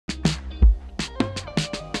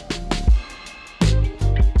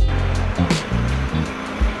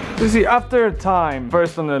You see, after a time,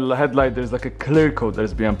 first on the headlight there's like a clear coat that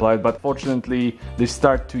is being applied, but fortunately they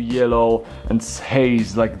start to yellow and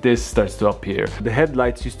haze like this starts to appear. The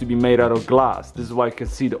headlights used to be made out of glass. This is why you can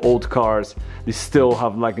see the old cars, they still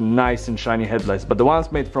have like nice and shiny headlights, but the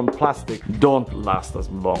ones made from plastic don't last as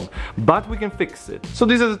long. But we can fix it. So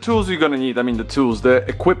these are the tools you're gonna need. I mean the tools, the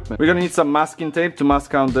equipment. We're gonna need some masking tape to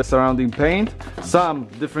mask out the surrounding paint, some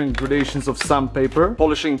different gradations of sandpaper,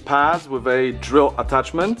 polishing pads with a drill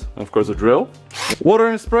attachment, of course a drill, water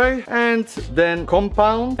and spray, and then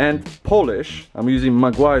compound and polish. I'm using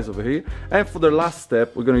Maguire's over here. And for the last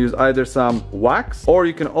step, we're gonna use either some wax, or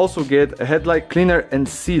you can also get a headlight cleaner and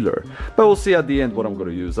sealer. But we'll see at the end what I'm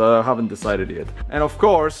gonna use. I haven't decided yet. And of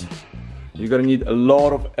course, you're gonna need a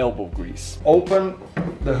lot of elbow grease. Open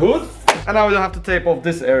the hood. And now we don't have to tape off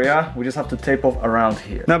this area, we just have to tape off around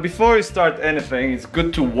here. Now before you start anything, it's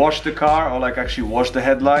good to wash the car, or like actually wash the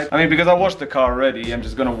headlight. I mean, because I washed the car already, I'm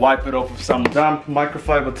just gonna wipe it off with some damp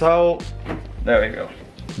microfiber towel. There we go.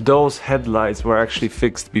 Those headlights were actually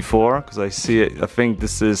fixed before, because I see it, I think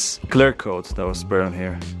this is clear coat that was sprayed on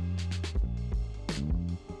here.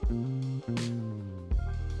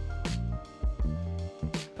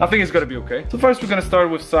 I think it's gonna be okay. So first we're gonna start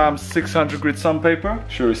with some 600 grit sandpaper.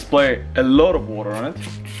 Sure, we spray a lot of water on it.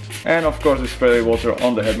 And of course we spray water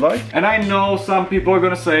on the headlight. And I know some people are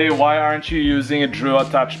gonna say, why aren't you using a drill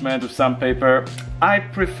attachment with sandpaper? I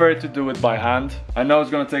prefer to do it by hand. I know it's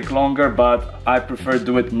gonna take longer, but I prefer to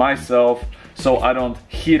do it myself so I don't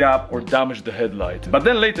heat up or damage the headlight. But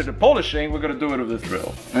then later the polishing, we're gonna do it with this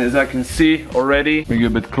drill. And as I can see already, bring you a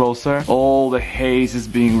bit closer, all the haze is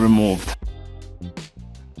being removed.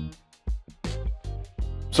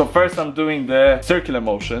 So first I'm doing the circular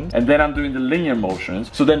motions, and then I'm doing the linear motions.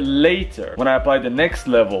 So then later, when I apply the next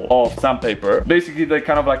level of sandpaper, basically they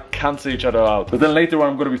kind of like cancel each other out. But then later when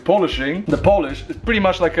I'm going to be polishing, the polish is pretty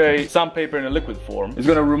much like a sandpaper in a liquid form. It's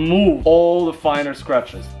going to remove all the finer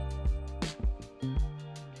scratches.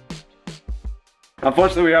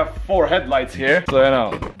 Unfortunately we have 4 headlights here, so you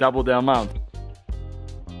know, double the amount.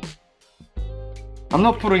 I'm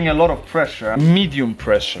not putting a lot of pressure, medium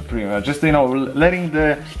pressure pretty much, just, you know, letting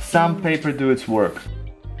the sandpaper do its work.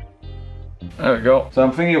 There we go. So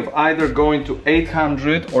I'm thinking of either going to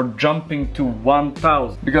 800 or jumping to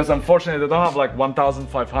 1000, because unfortunately they don't have like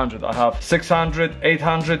 1500. I have 600,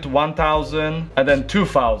 800, 1000 and then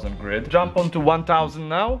 2000 grid. Jump on to 1000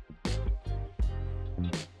 now.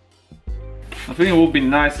 I think it would be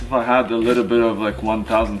nice if I had a little bit of like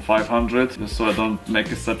 1500, just so I don't make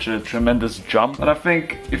it such a tremendous jump. But I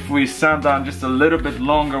think if we sand down just a little bit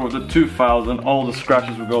longer with the 2000, all the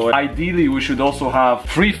scratches will go away. Ideally we should also have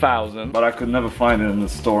 3000, but I could never find it in the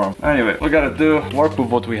store. Anyway, we gotta do work with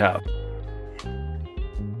what we have.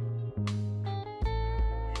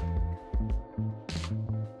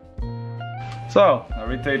 So, I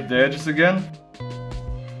retape the edges again.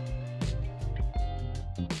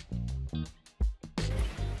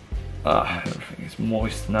 Everything is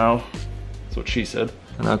moist now. That's what she said.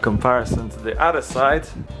 And now comparison to the other side,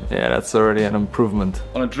 yeah, that's already an improvement.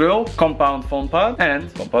 On a drill, compound foam pad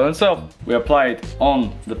and compound itself. We apply it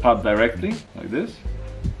on the pad directly, like this.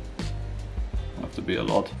 Have to be a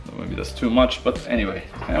lot, maybe that's too much, but anyway.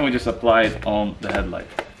 And we just apply it on the headlight.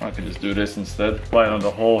 I can just do this instead. Apply it on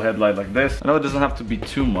the whole headlight like this. I know it doesn't have to be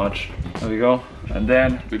too much. There we go. And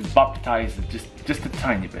then we baptize it just a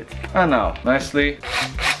tiny bit. And now, nicely.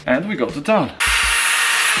 And we go to town.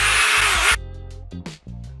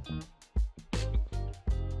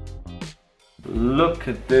 Look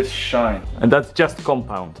at this shine. And that's just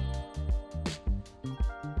compound.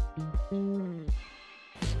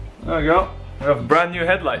 There we go. We have brand new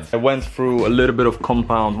headlights. I went through a little bit of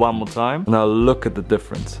compound one more time. Now look at the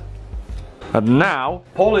difference. And now,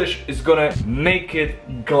 polish is gonna make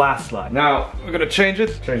it glass-like. Now, we're gonna change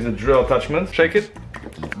the drill attachment, shake it.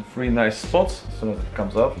 3 nice spots as soon as it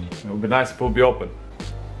comes up. It would be nice if it would be open.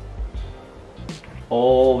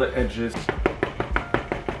 All the edges.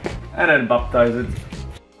 And then baptize it.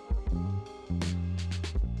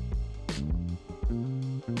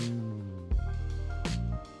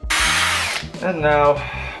 And now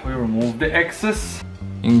we remove the excess.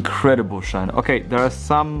 Incredible shine. Okay, there are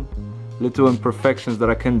some little imperfections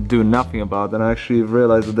that I can do nothing about, and I actually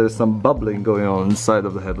realized that there's some bubbling going on inside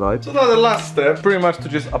of the headlight. So now the last step, pretty much to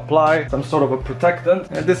just apply some sort of a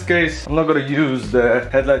protectant. In this case, I'm not gonna use the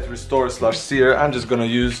headlight restore / sear, I'm just gonna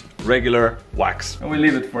use regular wax. And we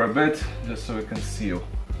leave it for a bit, just so it can seal.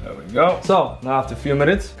 There we go. So, now after a few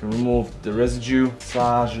minutes, you can remove the residue,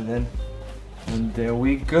 massage it in, and there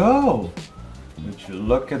we go. Would you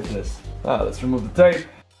look at this? Let's remove the tape.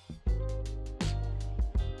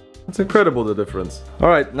 It's incredible, the difference.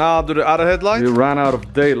 Alright, now I'll do the other headlight. We ran out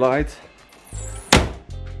of daylight.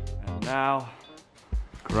 And now,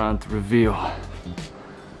 grand reveal.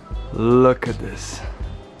 Look at this.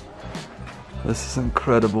 This is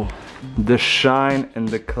incredible. The shine and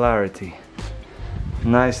the clarity.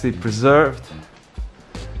 Nicely preserved.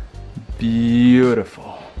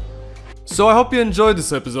 Beautiful. So I hope you enjoyed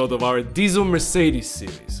this episode of our Diesel Mercedes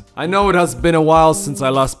series. I know it has been a while since I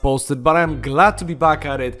last posted, but I'm glad to be back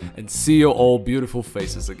at it and see your all beautiful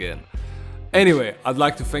faces again. Anyway, I'd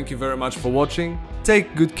like to thank you very much for watching,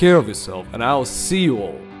 take good care of yourself, and I'll see you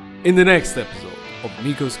all in the next episode of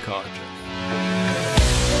Miko's Car Journey.